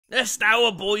The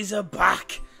Stour boys are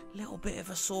back. Little bit of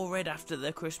a sore head after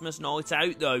their Christmas night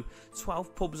out though.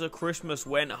 12 pubs of Christmas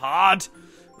went hard.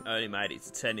 Only made it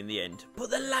to 10 in the end. But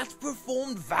the lads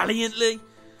performed valiantly.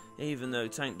 Even though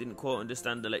Tank didn't quite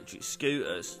understand electric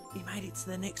scooters. He made it to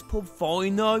the next pub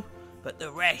fine though. But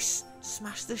the rest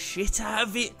smashed the shit out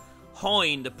of it.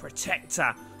 Hind, the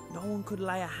protector. No one could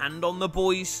lay a hand on the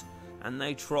boys. And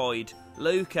they tried.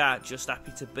 Luca just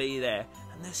happy to be there.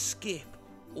 And the skip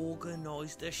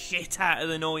organised the shit out of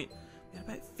the night. We had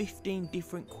about 15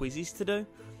 different quizzes to do.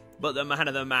 But the man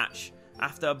of the match,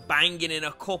 after banging in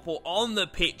a couple on the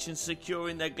pitch and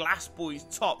securing the Glassboys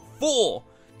top 4,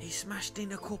 he smashed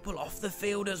in a couple off the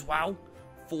field as well.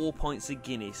 4 pints of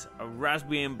Guinness, a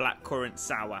raspberry and blackcurrant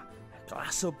sour, a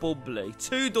glass of bubbly,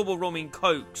 2 double rum in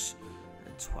cokes,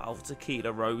 and 12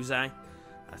 tequila rosé.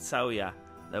 I tell ya,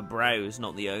 the brow's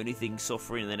not the only thing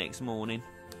suffering the next morning.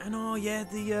 And oh yeah,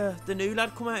 the new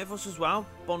lad come out of us as well,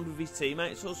 bond with his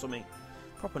teammates or something.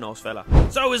 Proper nice fella.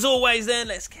 So as always then,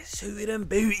 let's get suited and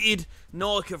booted.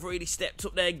 Nike have really stepped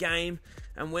up their game.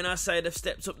 And when I say they've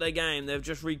stepped up their game, they've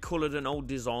just recoloured an old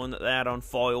design that they had on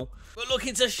file. But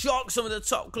looking to shock some of the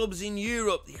top clubs in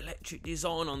Europe. The electric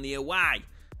design on the away.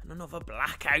 And another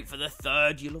blackout for the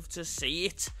third. You love to see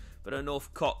it. But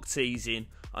enough cock teasing.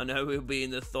 I know we'll be in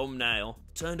the thumbnail.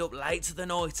 Turned up late to the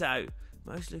night out.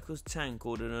 Mostly because Tank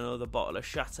ordered another bottle of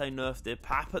Chateau Neuf de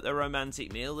Pape at the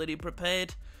romantic meal that he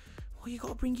prepared. What you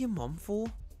gotta bring your mum for?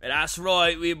 But that's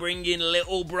right, we're bringing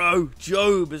little bro.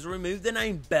 Jobe has removed the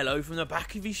name Bello from the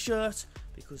back of his shirt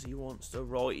because he wants to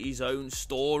write his own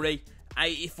story.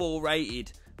 84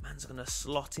 rated. Man's gonna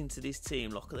slot into this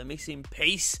team like the missing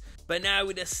piece. But now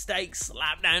with the steaks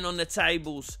slapped down on the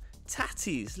tables.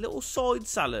 Tatties, little side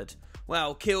salad.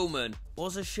 Well, Kilman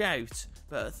was a shout.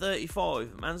 But at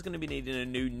 35, man's going to be needing a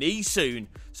new knee soon.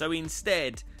 So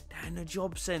instead, down the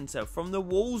job centre from the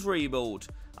Wolves rebuild,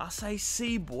 I say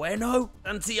si bueno.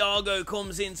 Santiago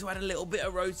comes in to add a little bit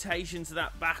of rotation to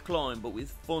that back line, but with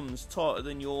funds tighter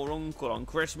than your uncle on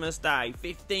Christmas Day.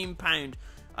 £15,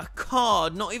 a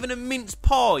card, not even a mince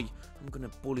pie. I'm going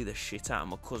to bully the shit out of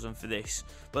my cousin for this.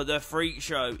 But the freak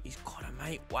show, he's got to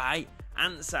make way.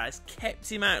 Answer has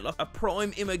kept him out like a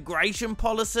prime immigration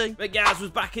policy. But Gaz was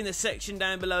back in the section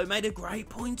down below, made a great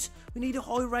point. We need a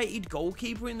high-rated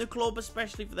goalkeeper in the club,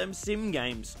 especially for them sim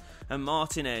games. And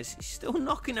Martinez is still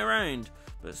knocking around,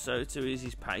 but so too is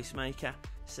his pacemaker.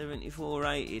 74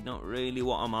 rated, not really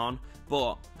what I'm on.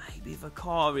 But maybe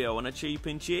Vicario on a cheap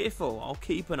and cheerful, I'll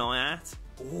keep an eye out.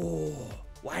 Oh,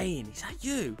 Wayne, is that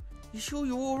you? You sure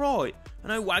you're alright? I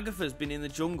know Wagafer's been in the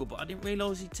jungle, but I didn't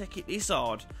realise he'd take it this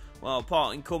hard. Well,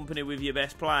 parting company with your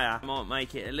best player might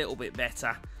make it a little bit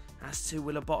better. As to,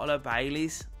 will a bottle of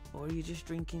Baileys? Or are you just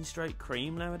drinking straight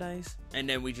cream nowadays? And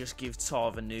then we just give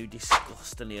Tav a new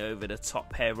disgustingly over the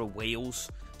top pair of wheels.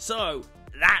 So,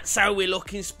 that's how we're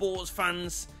looking, sports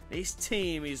fans. This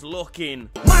team is looking...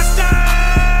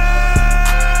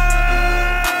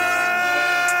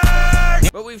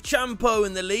 But with Champo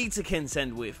and the league to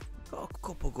contend with, got a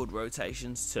couple good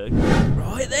rotations too.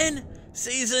 Right then,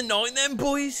 season 9 then,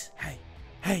 boys.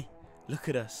 Hey, look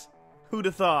at us. Who'd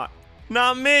have thought?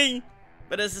 Not me.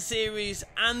 But as the series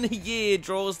and the year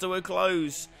draws to a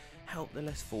close, help the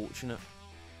less fortunate.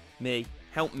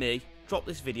 Help me. Drop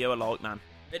this video a like, man.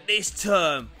 But this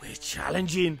term, we're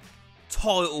challenging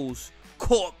titles,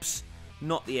 cups,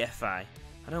 not the FA.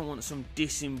 I don't want some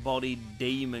disembodied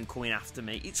demon coming after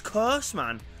me. It's cursed,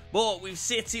 man. But with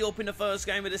City up in the first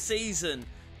game of the season,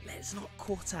 let's not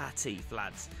cut our teeth,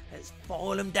 lads. Let's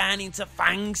file them down into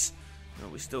fangs. No,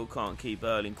 we still can't keep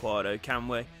Erling quiet, can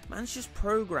we? Man's just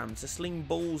programmed to sling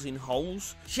balls in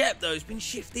holes. Shep, though, has been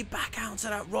shifted back out to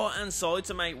that right-hand side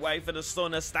to make way for the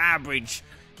son of Stourbridge.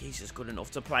 He's good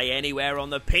enough to play anywhere on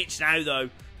the pitch now, though.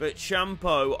 But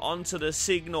Champo onto the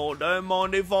signal. Don't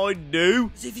mind if I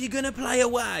do. As if you're going to play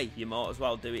away, you might as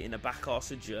well do it in the back arse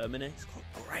of Germany. It's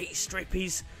got great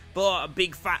strippies. But a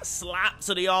big fat slap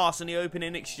to the arse in the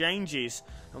opening exchanges.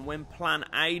 And when plan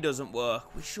A doesn't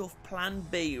work, we shove plan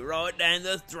B right down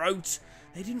the throat.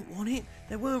 They didn't want it.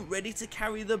 They weren't ready to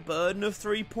carry the burden of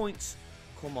 3 points.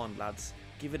 Come on, lads.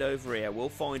 Give it over here. We'll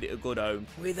find it a good home.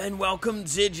 We then welcomed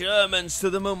the Germans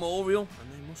to the memorial.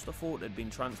 And they must have thought they'd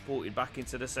been transported back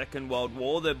into the Second World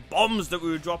War. The bombs that we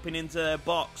were dropping into their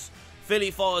box. Philly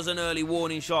fires an early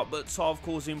warning shot, but Tav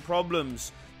causing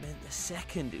problems. Meant the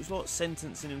second. It was like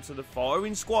sentencing him to the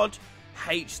firing squad.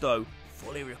 H, though,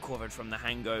 fully recovered from the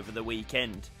hangover the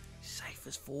weekend. Safe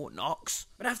as Fort Knox.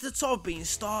 But after Tav being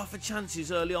starved for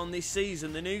chances early on this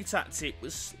season, the new tactic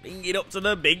was sling it up to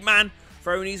the big man,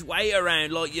 throwing his weight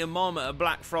around like your mum at a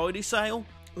Black Friday sale.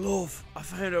 Love, I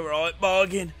found a right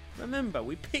bargain. Remember,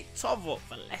 we picked Tov up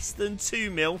for less than 2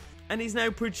 mil, and he's now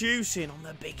producing on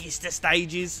the biggest of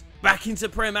stages. Back into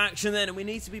Prem action then, and we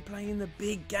need to be playing the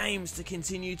big games to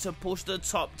continue to push the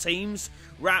top teams.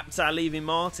 Raptor leaving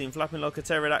Martin flapping like a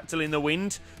pterodactyl in the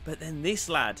wind, but then this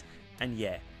lad, and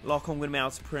yeah, like I'm going to be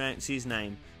able to pronounce his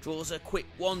name, draws a quick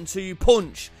 1-2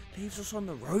 punch, leaves us on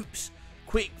the ropes.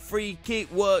 Quick free kick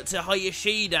work to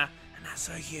Hayashida, and that's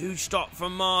a huge stop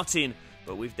from Martin.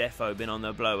 But we've defo been on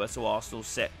the blower to Arsenal's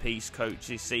set-piece coach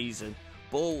this season.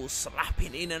 Ball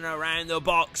slapping in and around the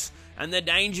box, and the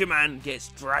danger man gets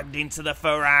dragged into the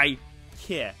foray.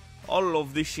 Yeah, I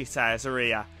love this shithouser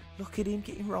here. Look at him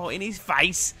getting right in his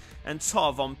face. And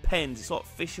Tov on pens, it's like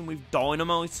fishing with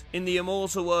dynamite. In the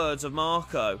immortal words of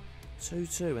Marco,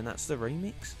 2-2, and that's the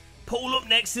remix. Paul up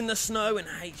next in the snow, and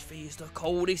HV is the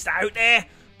coldest out there.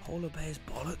 Polar Bears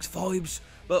bollocks vibes.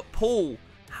 But Paul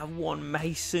have one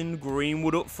Mason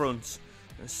Greenwood up front,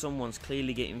 and someone's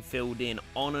clearly getting filled in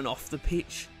on and off the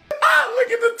pitch. Ah,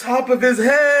 look at the top of his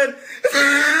head.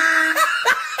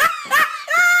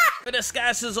 But the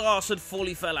Scousers' arse had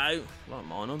fully fell out, like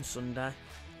mine on Sunday.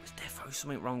 There's defo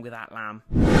something wrong with that lamb.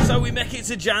 So we make it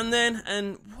to Jan then,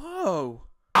 and whoa.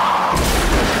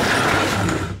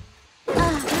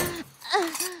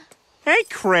 Hey,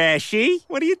 Crashy,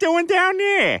 what are you doing down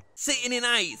there? Sitting in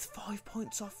 8th, 5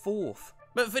 points off 4th.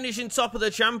 But finishing top of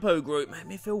the Champo group made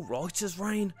me feel right as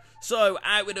rain. So,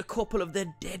 out with a couple of the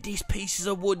deadest pieces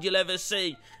of wood you'll ever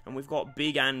see. And we've got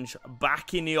Big Ange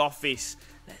back in the office.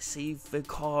 Let's see if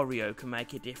Vicario can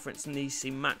make a difference in these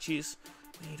sim matches.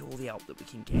 We need all the help that we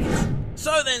can get.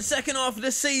 So then, second half of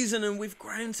the season, and we've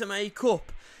ground to make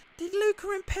up. Did Luca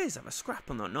and Pez have a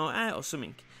scrap on that night out or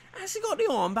something? Has he got the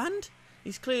armband?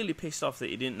 He's clearly pissed off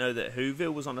that he didn't know that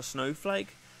Whoville was on a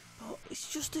snowflake. But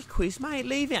it's just a quiz, mate.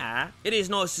 Leave it out. It is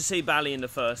nice to see Bally in the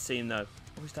first team, though.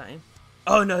 Oh, is that him?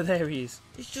 Oh, no, there he is.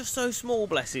 He's just so small,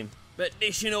 bless him. But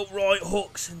dishing up right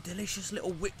hooks and delicious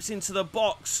little whips into the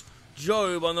box.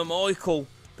 Jobe on the Michael.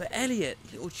 But Elliot,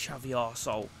 little chavvy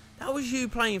arsehole, that was you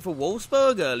playing for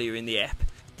Wolfsburg earlier in the ep.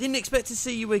 Didn't expect to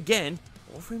see you again,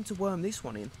 or for him to worm this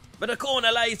one in. But a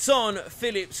corner late on,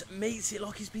 Phillips meets it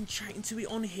like he's been chatting to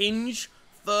it on Hinge.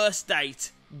 First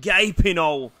date, gaping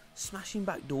hole. Smashing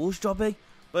back doors, Jobby.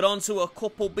 But onto a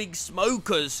couple big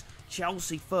smokers.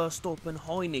 Chelsea first up, and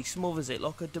Heine smothers it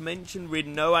like a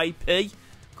dimension-ridden OAP.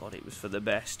 God, it was for the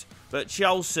best. But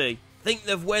Chelsea think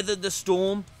they've weathered the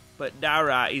storm. But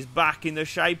Dara is back in the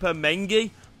shape of Mengi,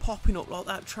 popping up like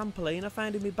that trampoline I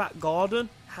found in my back garden.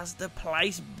 Has the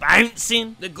place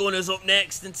bouncing. The Gunners up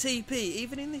next, and TP,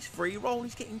 even in this free roll,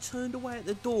 he's getting turned away at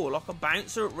the door like a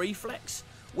bouncer at reflex.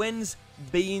 When's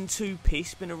being too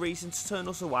pissed been a reason to turn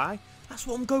us away? That's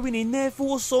what I'm going in there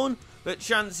for, son. But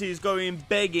Chances going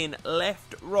begging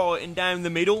left, right and down the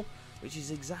middle, which is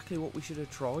exactly what we should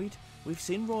have tried. We've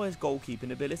seen Raya's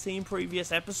goalkeeping ability in previous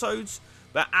episodes,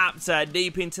 but Apta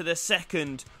deep into the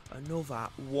second. Another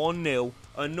 1-0,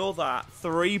 another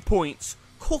 3 points.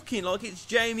 Cooking like it's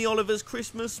Jamie Oliver's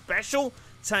Christmas special.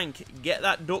 Tank, get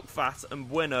that duck fat, and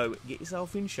Bueno, get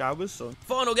yourself in showers, son.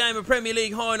 Final game of Premier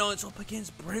League highlights up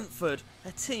against Brentford.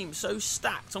 A team so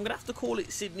stacked, I'm going to have to call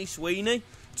it Sydney Sweeney.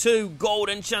 2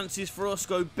 golden chances for us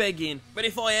go begging. But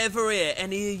if I ever hear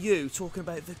any of you talking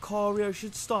about Vicario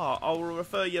should start, I will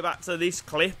refer you back to this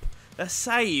clip. A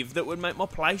save that would make my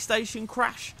PlayStation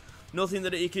crash. Nothing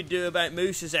that he could do about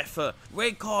Moose's effort.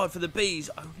 Red card for the Bees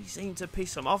only seemed to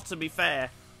piss him off, to be fair.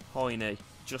 Heine,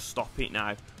 just stop it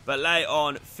now. But late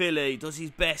on, Philly does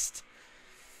his best.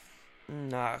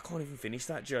 Nah, I can't even finish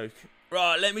that joke.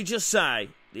 Right, let me just say,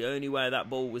 the only way that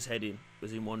ball was heading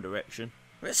was in one direction.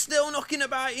 We're still knocking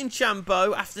about in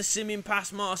Champo after simming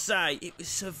past Marseille. It was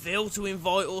Seville to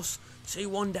invite us.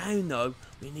 2-1 down though.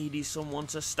 We needed someone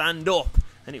to stand up.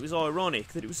 And it was ironic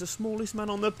that it was the smallest man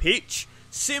on the pitch.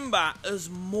 Simba has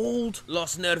mauled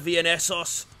Los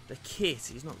Nervionesos. The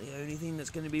kit is not the only thing that's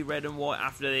going to be red and white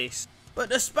after this. But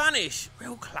the Spanish,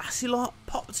 real classy lot,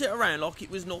 popped it around like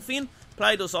it was nothing.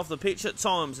 Played us off the pitch at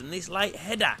times, and this late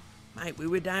header, mate, we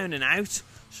were down and out.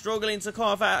 Struggling to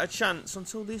carve out a chance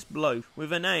until this bloke,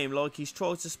 with a name like he's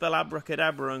tried to spell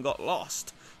abracadabra and got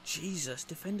lost. Jesus,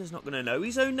 defender's not going to know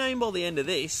his own name by the end of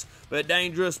this. But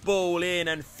dangerous ball in,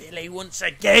 and Philly once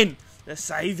again, the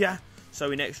saviour.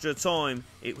 So in extra time,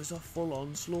 it was a full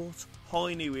onslaught.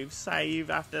 Heine with save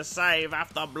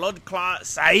after blood clot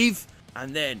save.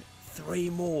 And then 3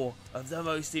 more of the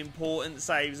most important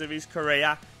saves of his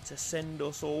career to send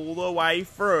us all the way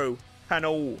through. And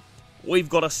all, we've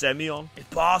got a semi on. It's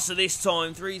Barca this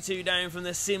time, 3-2 down from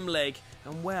the sim leg.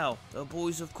 And well, the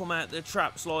boys have come out the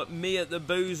traps like me at the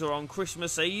boozer on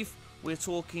Christmas Eve. We're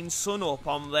talking sun up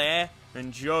on there.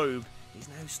 And Jobe, He's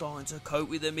now starting to cope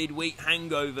with the midweek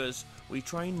hangovers. We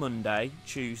train Monday,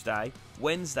 Tuesday,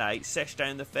 Wednesday, sesh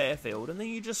down the Fairfield, and then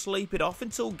you just sleep it off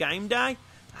until game day.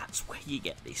 That's where you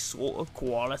get this sort of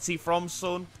quality from,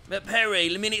 son. But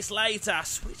Perry, minutes later,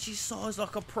 switches sides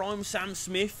like a prime Sam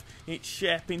Smith. It's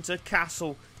Shep into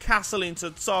Castle. Castle into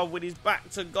Todd with his back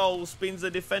to goal. Spins the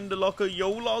defender like a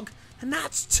yo-log. And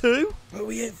that's 2. But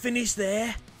we ain't finished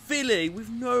there. Philly, with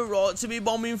no right to be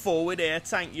bombing forward here.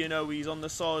 Tank, you know, he's on the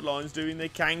sidelines doing the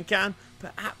can-can.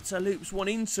 But Apter loops one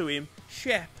into him.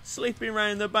 Shep slipping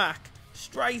round the back.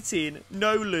 Straight in,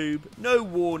 no lube, no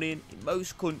warning. In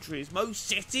most countries, most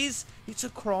cities, it's a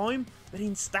crime. But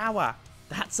in Stour,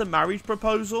 that's a marriage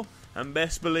proposal. And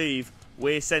best believe,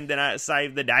 we're sending out to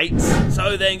save the dates.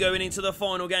 So then going into the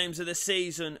final games of the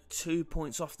season, 2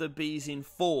 points off the Bees in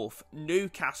 4th.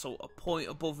 Newcastle a point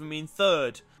above them in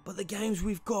 3rd. But the games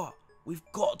we've got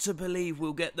to believe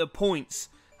we'll get the points.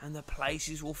 And the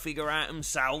places will figure out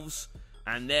themselves.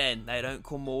 And then they don't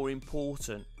come more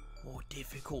important. More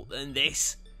difficult than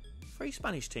this. 3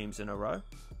 Spanish teams in a row.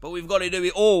 But we've got to do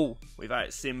it all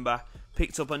without Simba.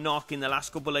 Picked up a knock in the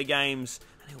last couple of games.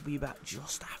 And he'll be back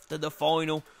just after the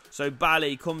final. So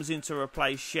Bally comes in to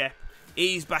replace Shep.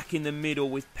 He's back in the middle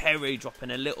with Perry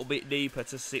dropping a little bit deeper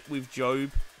to sit with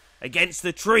Jobe. Against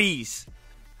the trees.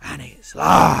 And it's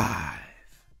live.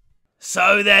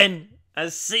 So then,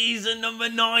 as season number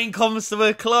 9 comes to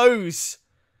a close,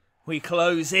 we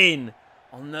close in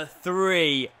on the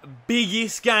 3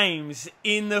 biggest games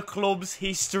in the club's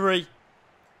history.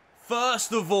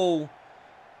 First of all,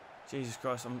 Jesus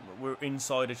Christ, we're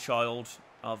inside a child.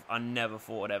 I never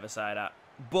thought I'd ever say that.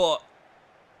 But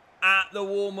at the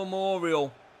War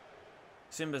Memorial,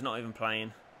 Simba's not even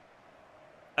playing.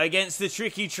 Against the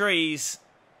Tricky Trees.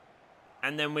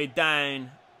 And then we're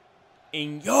down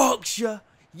in Yorkshire,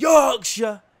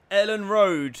 Ellen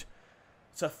Road,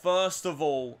 to first of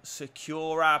all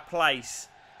secure our place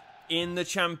in the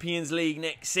Champions League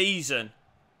next season,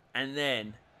 and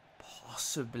then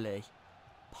possibly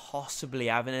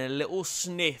having a little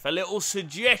sniff, a little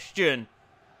suggestion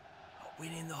of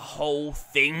winning the whole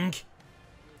thing.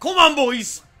 Come on,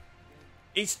 boys!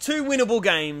 It's 2 winnable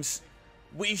games.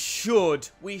 We should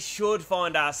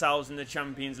find ourselves in the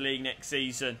Champions League next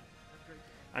season.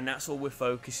 And that's all we're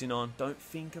focusing on. Don't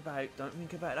think about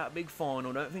that big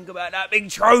final. Don't think about that big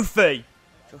trophy.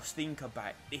 Just think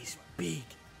about this big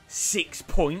 6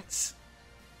 points.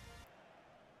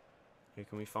 Who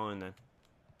can we find then?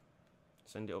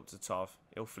 Send it up to Tov.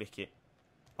 He'll flick it.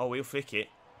 Oh, he'll flick it.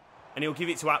 And he'll give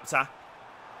it to Apter.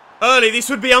 Early, this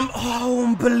would be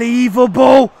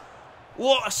unbelievable.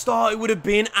 What a start it would have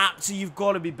been. Apter, you've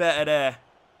got to be better there.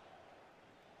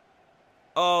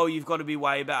 Oh, you've got to be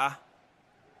way better.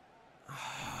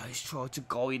 He's tried to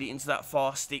guide it into that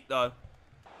far stick, though.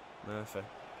 Murphy.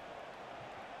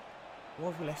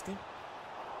 Why have we left him?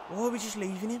 Why are we just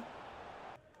leaving him?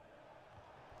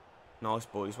 Nice,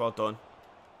 boys. Well done.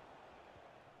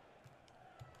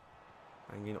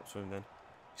 Hanging up to him, then.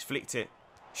 He's flicked it.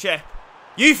 Shep.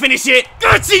 You finish it!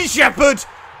 Get in, Shepherd!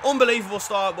 Unbelievable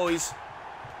start, boys.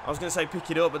 I was going to say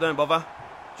pick it up, but don't bother.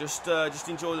 Just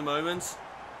enjoy the moment.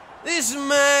 This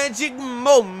magic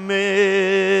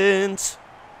moment.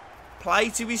 Play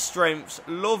to his strengths.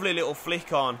 Lovely little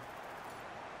flick on.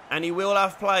 And he will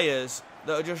have players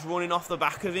that are just running off the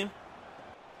back of him.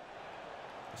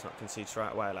 Let's not concede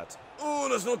straight away, lads. Oh,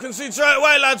 let's not concede straight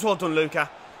away, lads. Well done,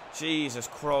 Luca. Jesus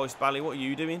Christ, Bally, what are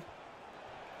you doing?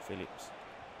 Phillips.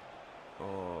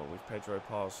 Oh, with Pedro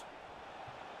Paz.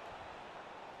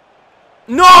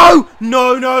 No!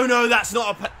 No, that's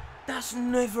not a... That's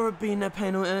never been a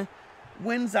penalty.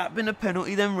 When's that been a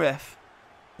penalty then, ref?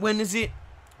 When is it?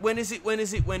 When is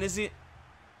it?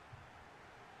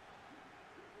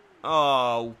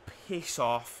 Oh, piss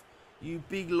off. You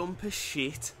big lump of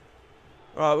shit.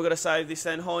 Right, we've got to save this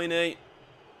then, Heine.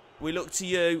 We look to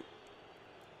you.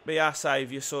 Be our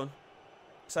saviour, son.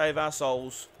 Save our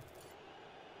souls.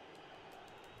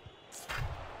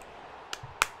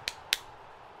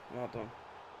 Well done.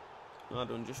 Well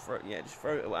done. Just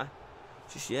throw it away.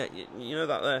 Just, yeah, you know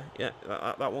that there? Yeah,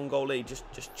 that 1 goal lead. Just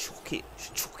chuck it.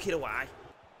 Just chuck it away.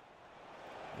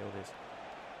 There it is.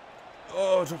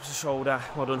 Oh, drops the shoulder.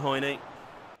 Well done, Heine.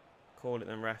 Call it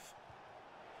then, ref.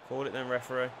 Call it then,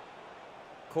 referee.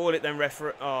 Call it then,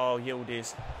 referee. Oh,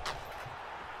 Yildiz.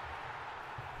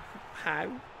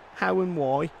 How? How and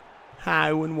why?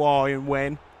 How and why and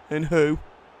when and who?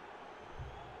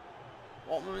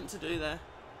 What am I meant to do there?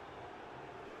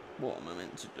 What am I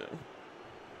meant to do?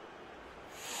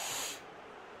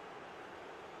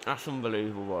 That's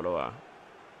unbelievable, by the way.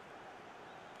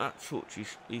 That touch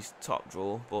is top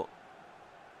draw, but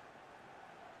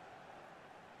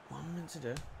am I meant to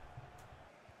do?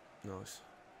 Nice.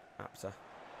 Apter.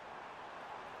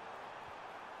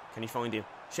 Can you find him?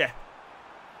 Shep.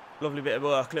 Lovely bit of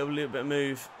work, little bit of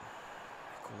move.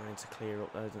 Come around to clear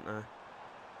up though, don't they?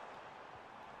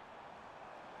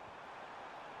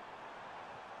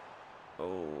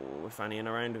 Oh, we're fannying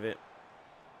around with it.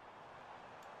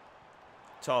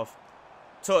 Tov.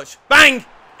 Touch. Bang!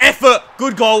 Effort!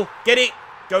 Good goal. Get it.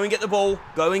 Go and get the ball.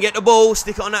 Go and get the ball.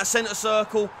 Stick it on that centre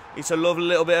circle. It's a lovely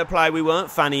little bit of play. We weren't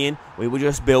fannying. We were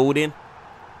just building.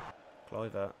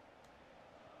 Cliver.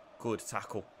 Good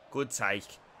tackle. Good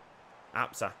take.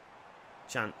 Apter.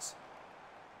 Chance.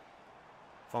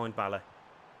 Find Ballet.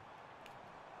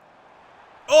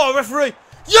 Oh, referee!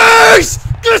 Yes!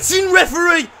 Get in,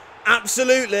 referee!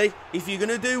 Absolutely. If you're going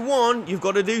to do one, you've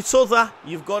got to do t'other.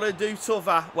 You've got to do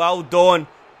t'other. Well done.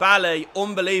 Ballet,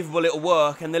 unbelievable little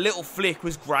work. And the little flick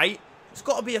was great. It's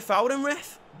got to be a foul then,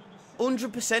 ref.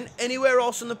 100%. Anywhere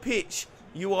else on the pitch,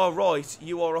 you are right.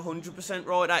 You are 100%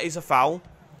 right. That is a foul.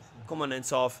 Come on then,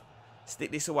 Tov.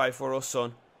 Stick this away for us,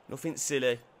 son. Nothing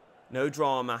silly. No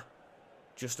drama.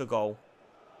 Just a goal.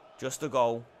 Just a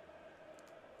goal.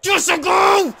 Just a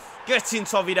goal! Get in,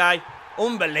 Tovey Day.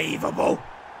 Unbelievable.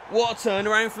 What a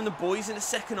turnaround from the boys in the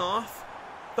second half.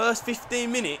 First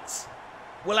 15 minutes.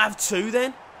 We'll have two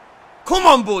then. Come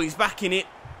on, boys. Back in it.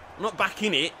 Not back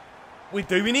in it. We're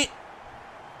doing it.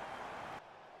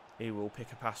 He will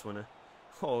pick a pass winner.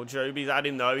 Oh, Jobe, he's had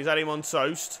him though. He's had him on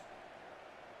toast.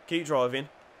 Keep driving.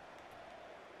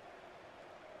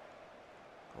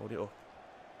 Hold it up.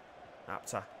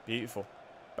 Apter. Beautiful.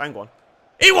 Bang one.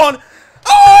 He won!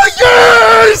 Oh,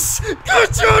 yes!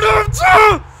 Good job,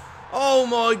 Apter! Oh,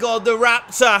 my God, the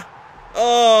Raptor.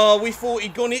 Oh, we thought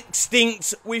he'd gone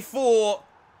extinct. We thought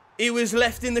he was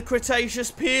left in the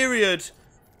Cretaceous period.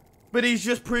 But he's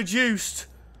just produced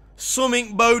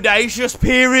something bodacious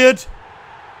period.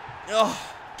 Oh,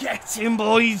 get him,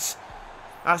 boys.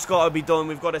 That's got to be done.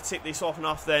 We've got to tip this off and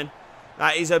off then.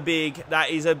 That is a big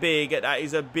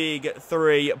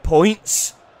 3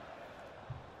 points.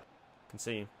 Can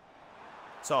see him.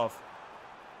 Tov.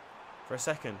 For a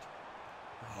second.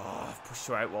 Oh, I've pushed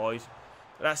you out wide.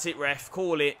 That's it, ref.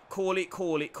 Call it. Call it,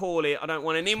 call it, call it. I don't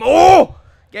want any more.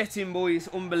 Get him, boys.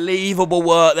 Unbelievable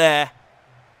work there.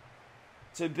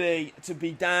 To be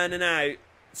down and out.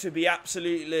 To be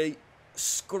absolutely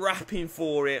scrapping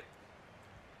for it.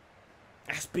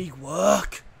 That's big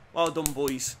work. Well done,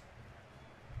 boys.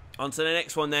 On to the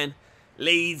next one then.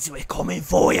 Leeds, we're coming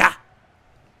for ya.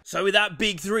 So with that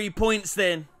big 3 points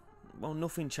then, well,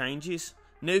 nothing changes.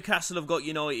 Newcastle have got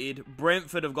United,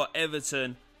 Brentford have got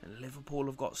Everton, and Liverpool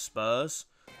have got Spurs.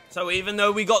 So even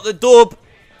though we got the dub,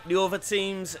 the other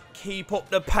teams keep up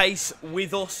the pace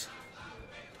with us.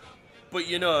 But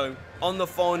you know, on the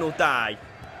final day,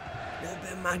 a little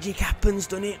bit of magic happens,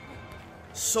 doesn't it?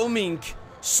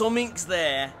 Something's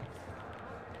there.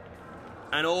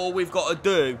 And all we've got to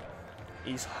do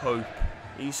is hope.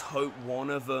 Is hope one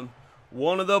of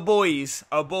the boys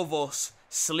above us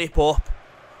slip up.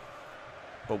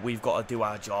 But we've got to do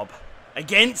our job.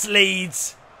 Against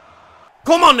Leeds.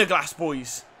 Come on, the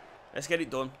Glassboys. Let's get it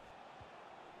done.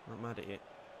 Not mad at it.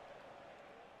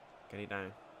 Get it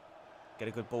down. Get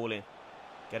a good ball in.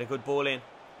 Get a good ball in.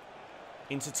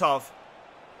 Into Tov.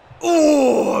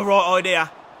 Oh, right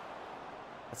idea.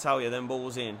 I tell you, them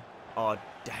balls in are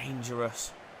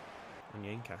dangerous.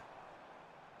 Onyenka.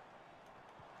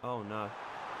 Oh no.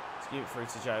 Let's give it through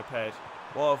to Joe Ped.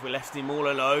 Why have we left him all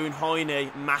alone?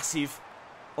 Heine, massive.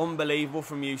 Unbelievable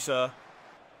from you, sir.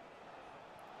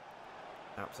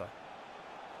 Outside.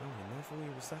 Oh, in there for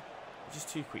you, was that? Just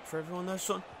too quick for everyone though,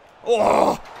 son.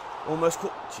 Oh! Almost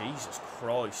caught. Jesus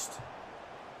Christ.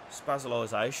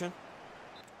 Spazalisation.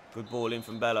 Good ball in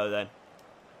from Bello then.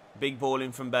 Big ball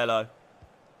in from Bello.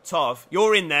 Tov,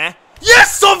 you're in there.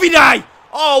 Yes, Sovide!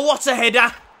 Oh, what a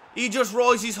header. He just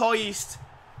rises highest.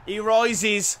 He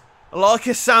rises like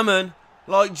a salmon,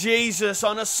 like Jesus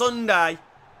on a Sunday.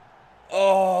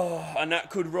 Oh, and that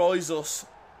could rise us.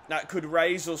 That could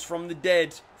raise us from the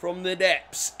dead, from the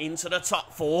depths, into the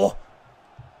top 4.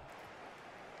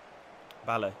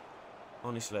 Ballet,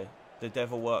 honestly, the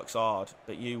devil works hard,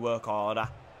 but you work harder.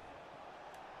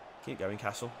 Keep going,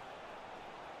 Castle.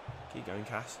 Keep going,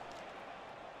 Cass.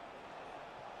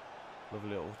 Lovely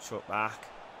little chuck back.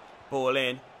 Ball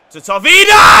in to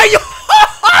Tavida!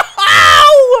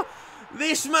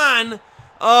 This man,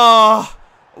 oh,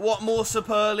 what more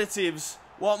superlatives?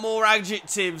 What more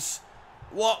adjectives?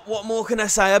 What more can I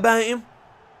say about him?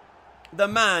 The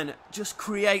man just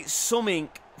creates something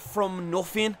from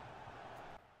nothing.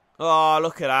 Oh,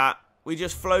 look at that. We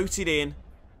just floated in.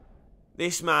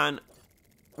 This man,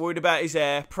 worried about his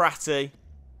hair, pratty.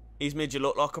 He's made you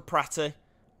look like a pratty.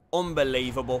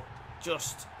 Unbelievable.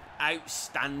 Just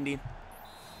outstanding.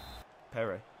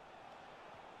 Perry.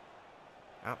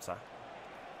 Apsa.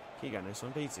 Keep going, this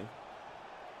one. Beat him.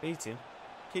 Beat him.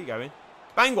 Keep going.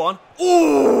 Bang one.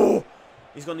 Ooh!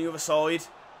 He's gone the other side.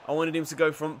 I wanted him to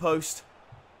go front post.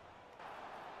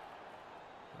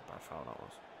 Not a bad foul that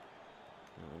was.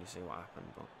 I didn't really see what happened,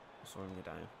 but I saw him go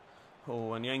down.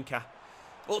 Oh, and Yanka.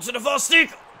 Up to the far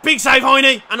stick. Big save,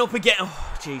 Heine. And up again.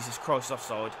 Oh, Jesus Christ,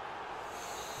 offside.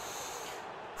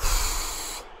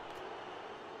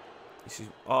 This is...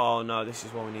 Oh, no, this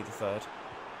is why we need the third.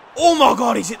 Oh, my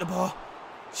God, he's hit the bar.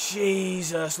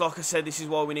 Jesus, like I said, this is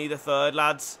why we need a third,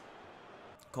 lads.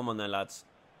 Come on then, lads.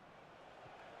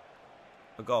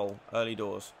 A goal, early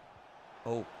doors.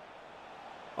 Oh.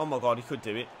 Oh, my God, he could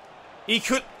do it. He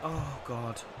could... Oh,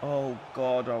 God. Oh,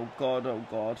 God, oh, God, oh,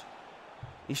 God.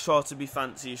 He's tried to be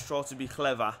fancy. He's tried to be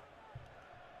clever.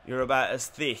 You're about as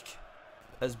thick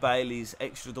as Bailey's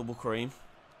extra double cream.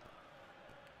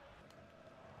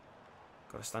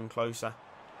 Got to stand closer.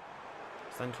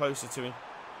 Stand closer to him.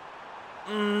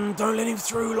 Don't let him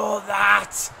through like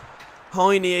that.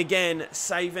 Heine again,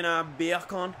 saving our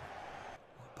Biakon.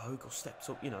 Bogle stepped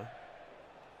up, you know.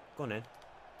 Go on then.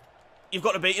 You've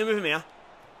got to beat him with him here.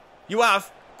 You have.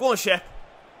 Go on, Shep.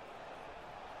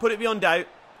 Put it beyond doubt.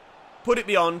 Put it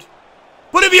beyond.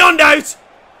 Put it beyond doubt.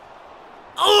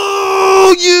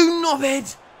 Oh, you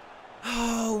knobhead.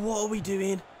 Oh, what are we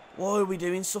doing? Why are we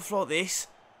doing stuff like this?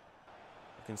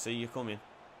 I can see you coming.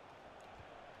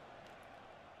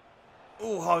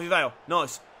 Oh, Harvey Vale.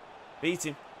 Nice. Beat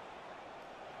him.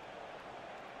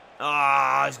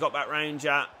 Ah, he's got back round,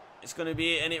 Jack. It's going to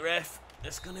be it, innit, ref?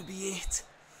 It's going to be it.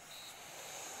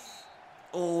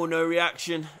 Oh, no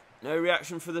reaction. No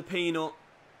reaction for the peanut.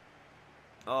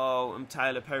 Oh, and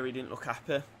Taylor Perry didn't look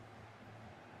happy.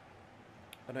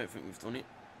 I don't think we've done it.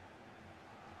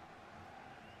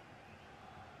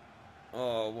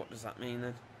 Oh, what does that mean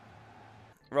then?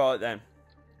 Right then.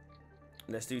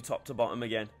 Let's do top to bottom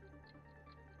again.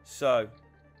 So,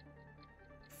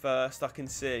 first I can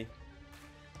see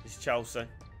is Chelsea.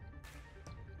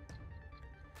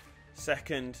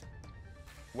 Second,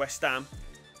 West Ham.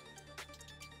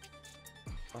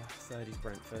 Oh, third is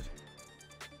Brentford.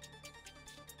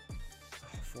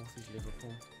 Oh, fourth is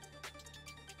Liverpool.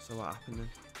 So what happened then?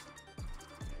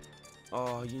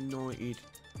 Oh, United.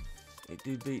 It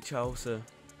did beat Chelsea.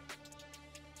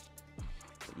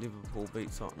 But Liverpool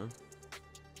beat Tottenham.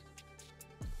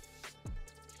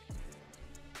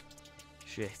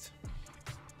 Shit.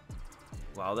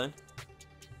 Well then.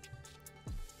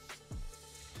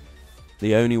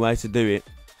 The only way to do it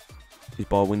is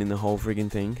by winning the whole frigging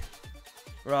thing.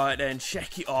 Right then,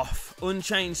 check it off.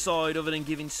 Unchanged side other than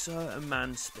giving certain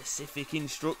man specific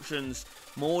instructions.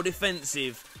 More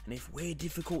defensive. And if we're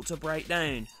difficult to break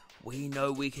down, we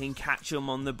know we can catch them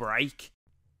on the break.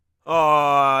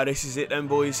 Oh, this is it then,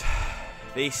 boys.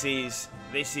 This is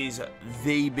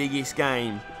the biggest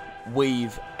game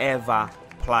we've ever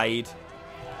played.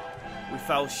 We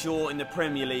fell short in the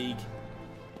Premier League.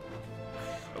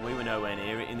 We were nowhere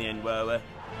near it in the end, were we?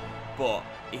 But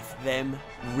if them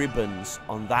ribbons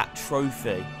on that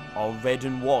trophy are red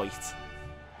and white,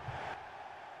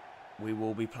 we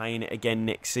will be playing it again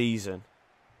next season.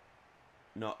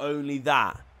 Not only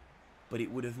that, but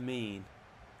it would have mean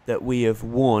that we have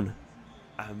won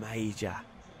a major.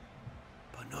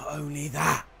 But not only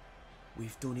that,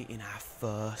 we've done it in our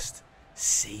first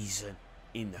season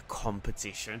in the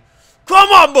competition. Come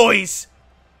on, boys!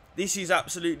 This is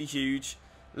absolutely huge.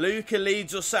 Luca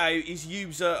leads us out. He's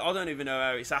usurped. I don't even know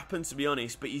how it's happened, to be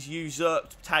honest, but he's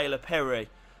usurped Taylor Perry.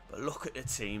 But look at the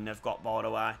team they've got, by the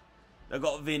way. They've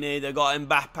got Vinny, they've got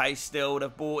Mbappe still.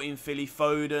 They've brought in Philly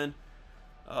Foden.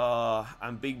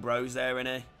 And Big Bro's there,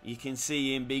 innit? You can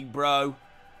see him, Big Bro.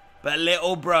 But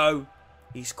little bro,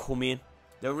 he's coming.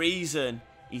 The reason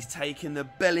he's taken the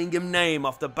Bellingham name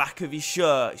off the back of his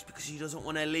shirt is because he doesn't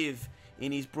want to live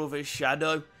in his brother's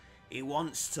shadow. He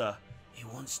wants to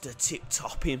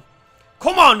tip-top him.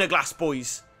 Come on, the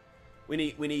Glassboys. We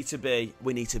need to be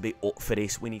up for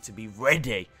this. We need to be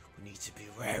ready. We need to be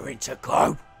raring to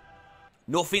go.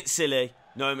 Nothing silly.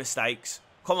 No mistakes.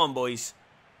 Come on, boys.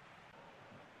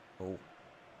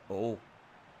 Oh.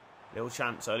 Little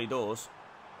chance, early doors.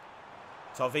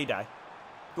 Tarvide.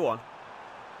 Go on.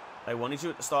 They wanted you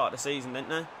at the start of the season, didn't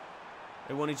they?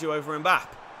 They wanted you over Mbappe.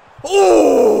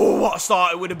 Oh, what a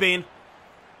start it would have been.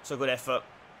 So good effort.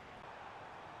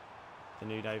 The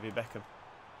new David Beckham.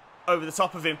 Over the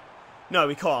top of him. No,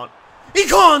 he can't. He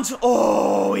can't!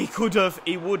 Oh, he could have.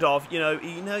 He would have. You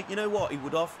know what? He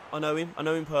would have. I know him. I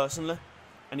know him personally.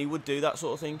 And he would do that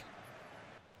sort of thing.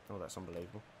 Oh, that's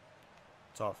unbelievable.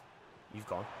 Tov, you've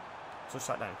gone. Touch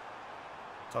that down.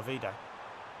 Tavide.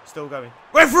 Still going.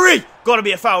 Referee! Gotta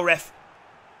be a foul, ref.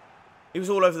 He was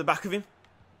all over the back of him.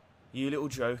 You little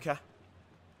joker.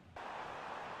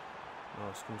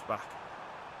 Nice, comes back.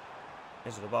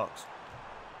 Edge of the box.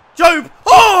 Jobe!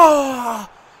 Oh!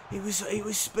 It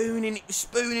was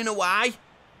spooning away.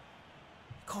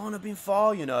 Can't have been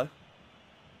far, you know.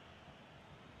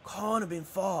 Can't have been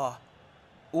far.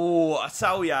 Oh, I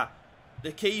tell ya,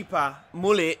 the keeper,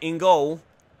 Mullet, in goal,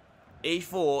 he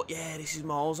thought, yeah, this is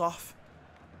miles off.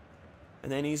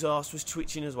 And then his arse was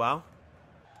twitching as well.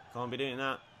 Can't be doing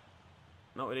that.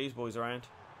 Not with these boys around.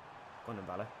 Go on then,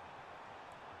 Ballet.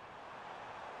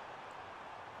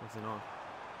 Nothing on.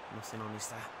 Nothing on, is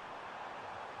there?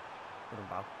 Good on,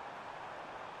 Bal.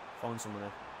 Find someone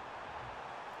there.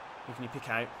 Who can you pick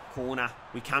out? Corner.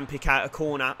 We can pick out a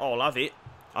corner. Oh, I'll have it.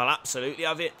 I'll absolutely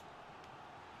have it.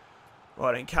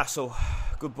 Right then, Castle.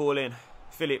 Good ball in.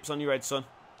 Phillips, on your head, son.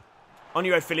 On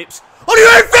your head, Phillips. On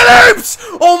your head, Phillips!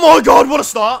 Oh my God, what a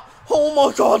start. Oh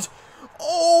my God.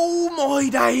 Oh my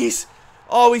days.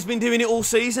 Oh, he's been doing it all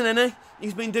season, hasn't he?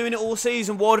 He's been doing it all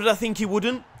season. Why did I think he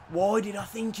wouldn't? Why did I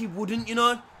think he wouldn't, you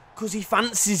know? Because he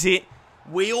fancies it.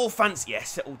 We all fancy... Yeah,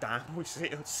 settle down.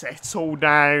 Settle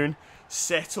down.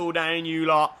 Settle down, you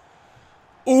lot.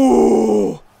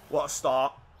 Ooh, what a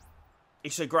start.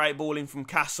 It's a great ball in from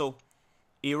Castle.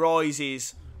 He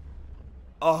rises.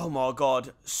 Oh my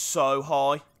God, so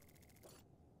high.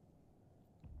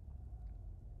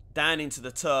 Down into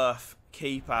the turf.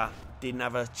 Keeper didn't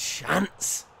have a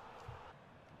chance.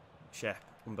 Shep,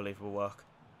 unbelievable work.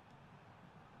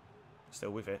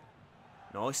 Still with it.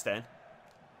 Nice then.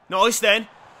 Nice then.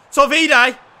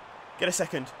 Tavide. Get a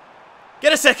second.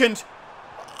 Get a second.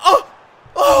 Oh!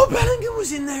 Oh, Bellingham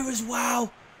was in there as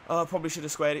well. Oh, I probably should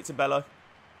have squared it to Bello.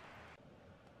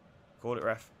 Call it,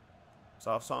 ref. It's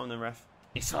half time then, ref.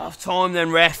 It's half time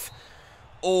then, ref.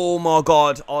 Oh my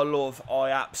God. I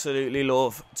absolutely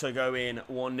love to go in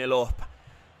 1-0 up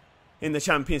in the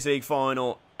Champions League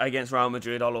final against Real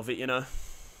Madrid. I love it, you know.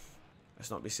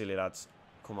 Let's not be silly, lads.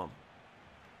 Come on.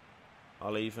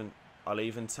 I'll even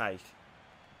take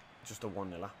just a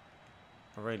 1-0. I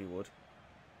really would.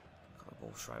 Got the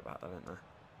ball straight back, don't they?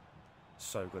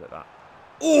 So good at that.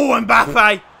 Oh,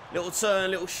 Mbappe! Little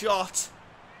turn, little shot.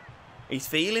 He's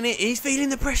feeling it. He's feeling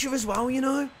the pressure as well, you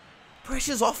know.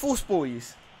 Pressure's off us,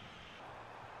 boys.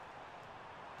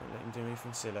 Don't let him do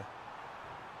anything silly.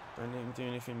 Don't let him do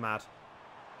anything mad.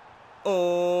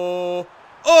 Oh!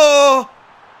 Oh!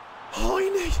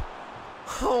 Heine!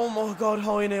 Oh my God,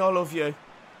 Heine, I love you.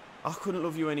 I couldn't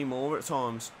love you anymore at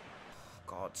times.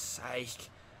 God's sake.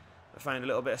 They found a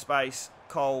little bit of space.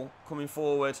 Cole coming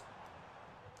forward.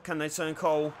 Can they turn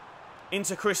Cole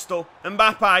into Crystal?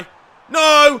 Mbappe.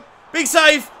 No! Big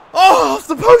save. Oh, off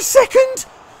the post second.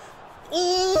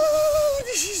 Oh,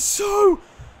 this is so...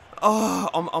 Oh,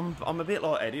 I'm a bit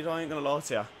light-headed, I ain't going to lie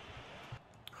to you.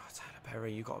 Oh, Taylor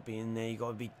Perry, you got to be in there. You got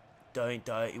to be doing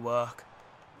dirty work.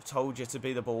 I told you to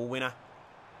be the ball winner.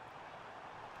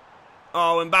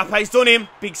 Oh, Mbappe's done him.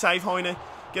 Big save, Heine.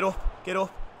 Get up, get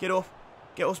up, get up.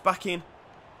 Get us back in.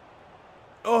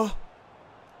 Oh.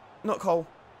 Not Cole.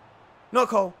 Not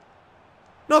Cole.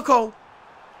 Not Cole.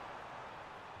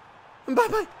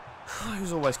 Mbappe. Oh, it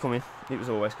was always coming. It was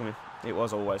always coming. It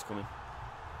was always coming.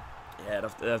 Yeah,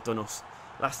 they've done us.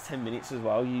 Last 10 minutes as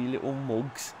well, you little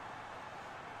mugs.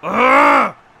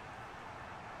 Arrgh!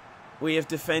 We have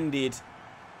defended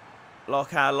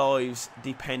like our lives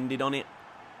depended on it.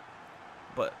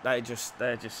 But they're just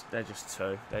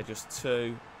too. They're just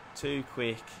too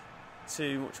quick,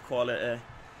 too much quality.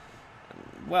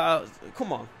 Well,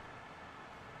 come on.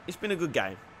 It's been a good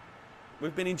game.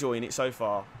 We've been enjoying it so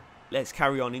far. Let's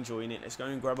carry on enjoying it. Let's go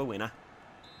and grab a winner.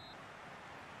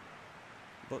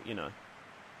 But you know.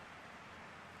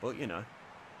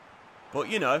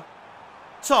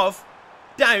 Tov,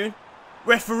 down,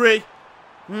 referee.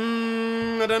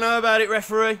 I don't know about it,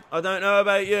 referee. I don't know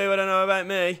about you. I don't know about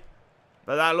me.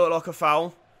 But that looked like a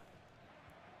foul.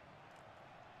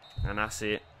 And that's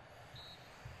it.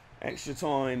 Extra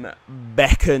time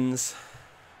beckons.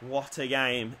 What a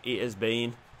game it has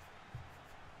been.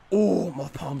 Oh, my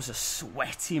palms are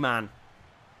sweaty, man.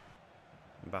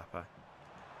 Mbappe.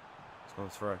 It's gone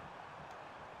through.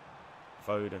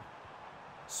 Foden.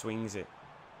 Swings it.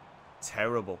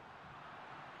 Terrible.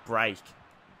 Break.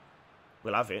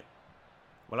 We'll have it.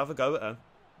 We'll have a go at her.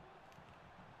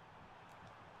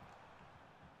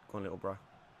 Go on, little bro.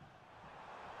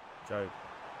 Jobe.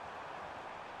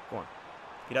 Go on.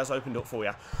 He has opened up for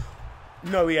you.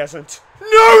 No, he hasn't.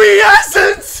 No, he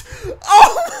hasn't!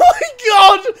 Oh, my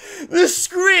God! The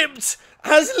script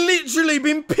has literally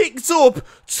been picked up,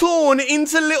 torn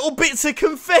into little bits of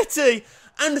confetti,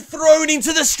 and thrown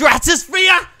into the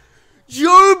stratosphere.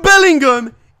 Jobe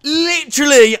Bellingham,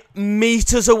 literally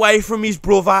meters away from his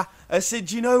brother, has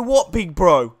said, you know what, big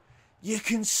bro? You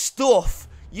can stuff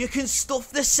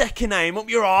the second name up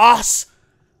your arse.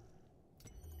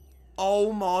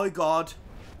 Oh my God.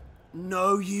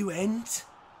 No, you ain't.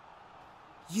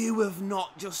 You have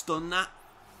not just done that.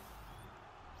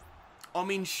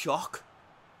 I'm in shock.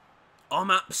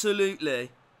 I'm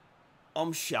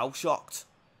shell-shocked.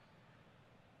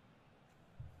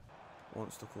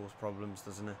 Wants to cause problems,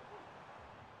 doesn't he?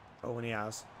 Oh, and he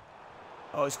has.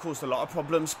 Oh, he's caused a lot of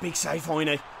problems. Big save,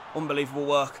 Heine. Unbelievable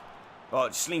work. Right,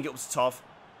 just sling it up to Tov.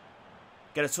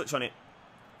 Get a touch on it.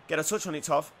 Get a touch on it,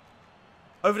 Tov.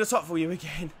 Over the top for you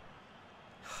again.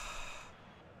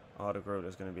 Arda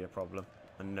Gruler's going to be a problem.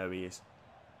 I know he is.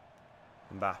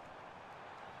 And back.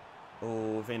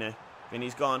 Oh, Vinny.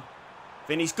 Vinny's gone.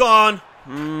 Vinny's gone!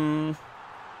 Yeah,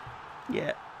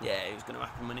 it was going to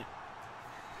happen, wasn't it?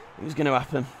 It was going to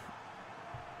happen.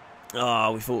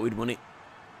 Oh, we thought we'd won it.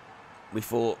 We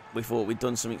thought we'd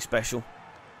done something special.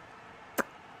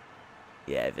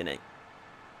 Yeah, Vinny.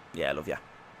 Yeah, I love ya.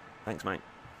 Thanks, mate.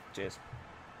 Cheers.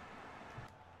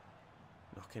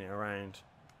 Knocking it around.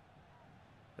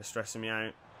 They're stressing me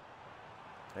out.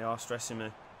 They are stressing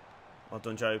me. Well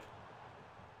done, Jobe.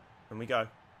 And we go.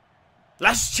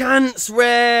 Last chance,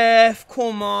 ref!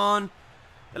 Come on.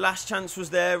 The last chance was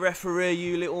there, referee,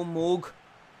 you little mug.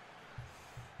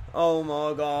 Oh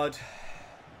my God.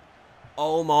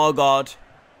 Oh my God.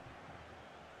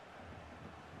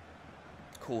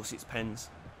 Of course it's pens.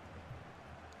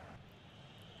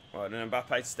 Right, then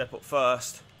Mbappe to step up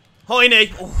first. Heine!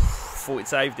 Oh, thought it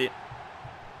saved it.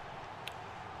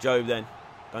 Jobe then.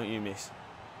 Don't you miss.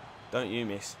 Don't you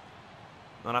miss.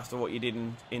 Not after what you did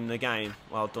in the game.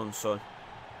 Well done, son.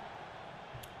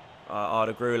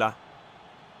 Arda Gruler.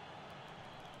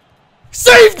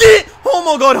 Saved it! Oh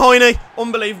my God, Heine.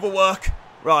 Unbelievable work.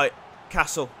 Right,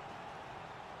 Castle.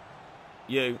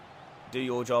 You. Do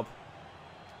your job.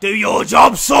 Do your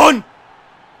job, son!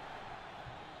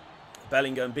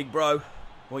 Bellingham, big bro.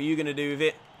 What are you going to do with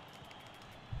it?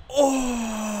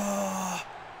 Oh!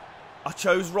 I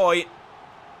chose right.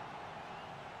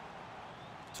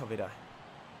 Tovido.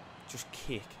 Just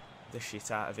kick the shit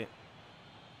out of it.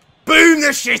 Boom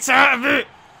the shit out of it!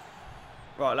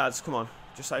 Right, lads, come on.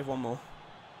 Just save one more.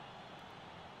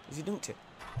 Has he dunked it?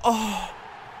 Oh!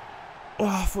 Oh,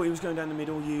 I thought he was going down the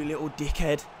middle, you little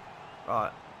dickhead.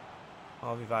 Right.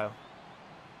 Harvey Vale.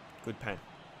 Good pen.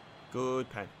 Good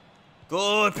pen.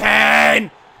 Good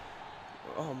pen!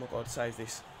 Oh my God, save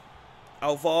this.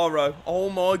 Alvaro. Oh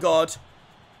my God.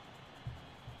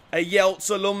 A Yelts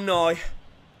alumni.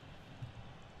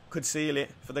 Could seal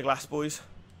it for the Glassboys.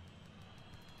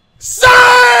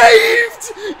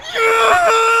 Saved!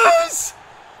 Yes!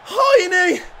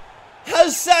 Heine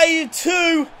has saved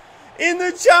 2 in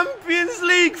the Champions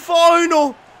League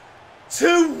final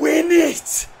to win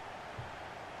it.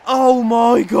 Oh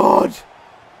my God.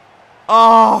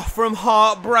 Ah, from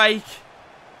heartbreak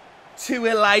to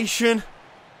elation.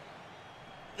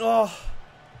 Oh,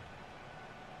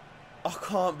 I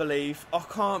can't believe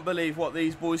what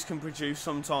these boys can produce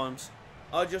sometimes.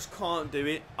 I just can't do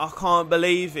it. I can't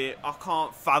believe it. I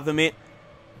can't fathom it.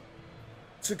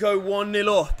 To go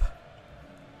 1-0 up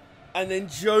and then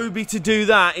Jobe to do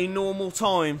that in normal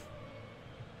time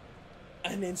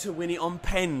and then to win it on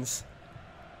pens.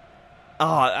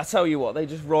 Ah, I tell you what, they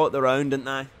just write their own, don't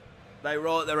they? They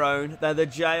write their own. They're the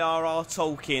J.R.R.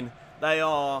 Tolkien. They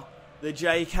are the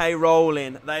J.K.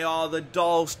 Rowling. They are the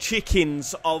Dolls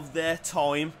Chickens of their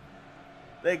time.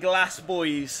 The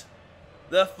Glassboys.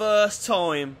 The first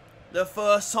time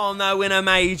they win a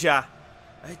major.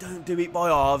 They don't do it by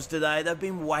halves, do they? They've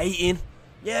been waiting.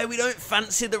 Yeah, we don't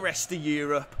fancy the rest of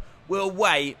Europe. We'll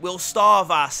wait. We'll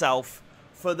starve ourselves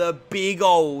for the big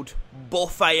old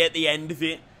buffet at the end of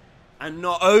it. And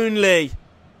not only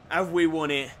have we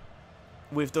won it,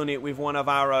 we've done it with one of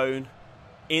our own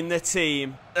in the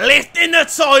team. Lifting the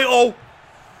title.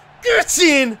 Get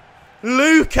in.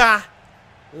 Luca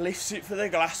lifts it for the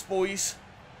Glassboys.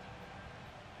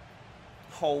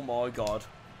 Oh my God.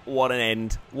 What an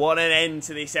end. What an end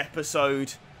to this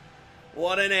episode.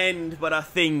 What an end. But I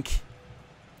think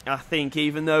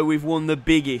even though we've won the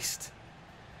biggest,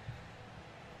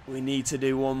 we need to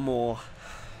do one more.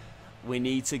 We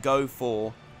need to go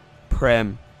for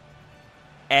Prem,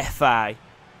 FA,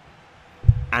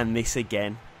 and this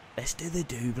again. Let's do the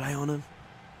double on them.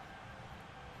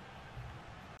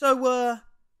 So, how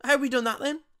have we done that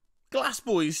then?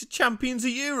 Glassboys, champions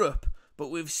of Europe. but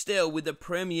we've still with the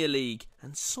Premier League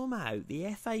and somehow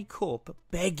the FA Cup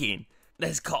begging.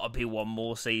 There's got to be one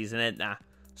more season, ain't there?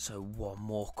 So one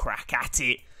more crack at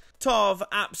it. Tav,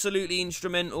 absolutely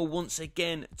instrumental once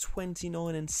again,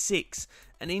 29-6.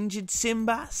 An injured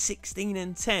Simba,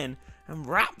 16-10. And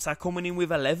Raps are coming in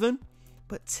with 11.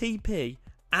 But TP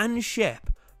and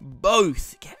Shep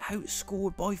both get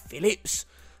outscored by Phillips.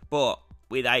 But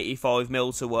with 85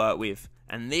 mil to work with.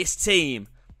 And this team,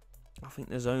 I think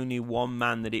there's only one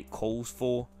man that it calls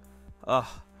for.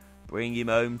 Bring him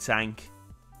home, Tank.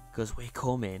 Because we're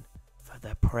coming for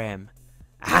the Prem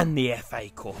and the FA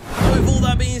Cup. With all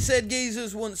that being said,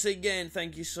 geezers, once again,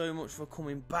 thank you so much for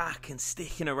coming back and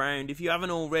sticking around. If you haven't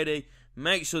already,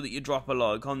 make sure that you drop a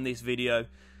like on this video.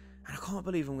 And I can't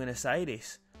believe I'm going to say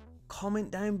this. Comment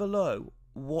down below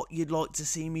what you'd like to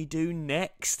see me do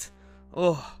next.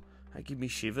 Oh, that gives me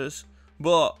shivers.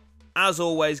 But, as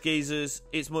always, geezers,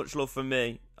 it's much love from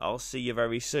me. I'll see you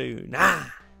very soon.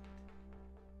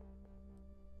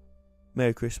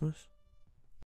 Merry Christmas.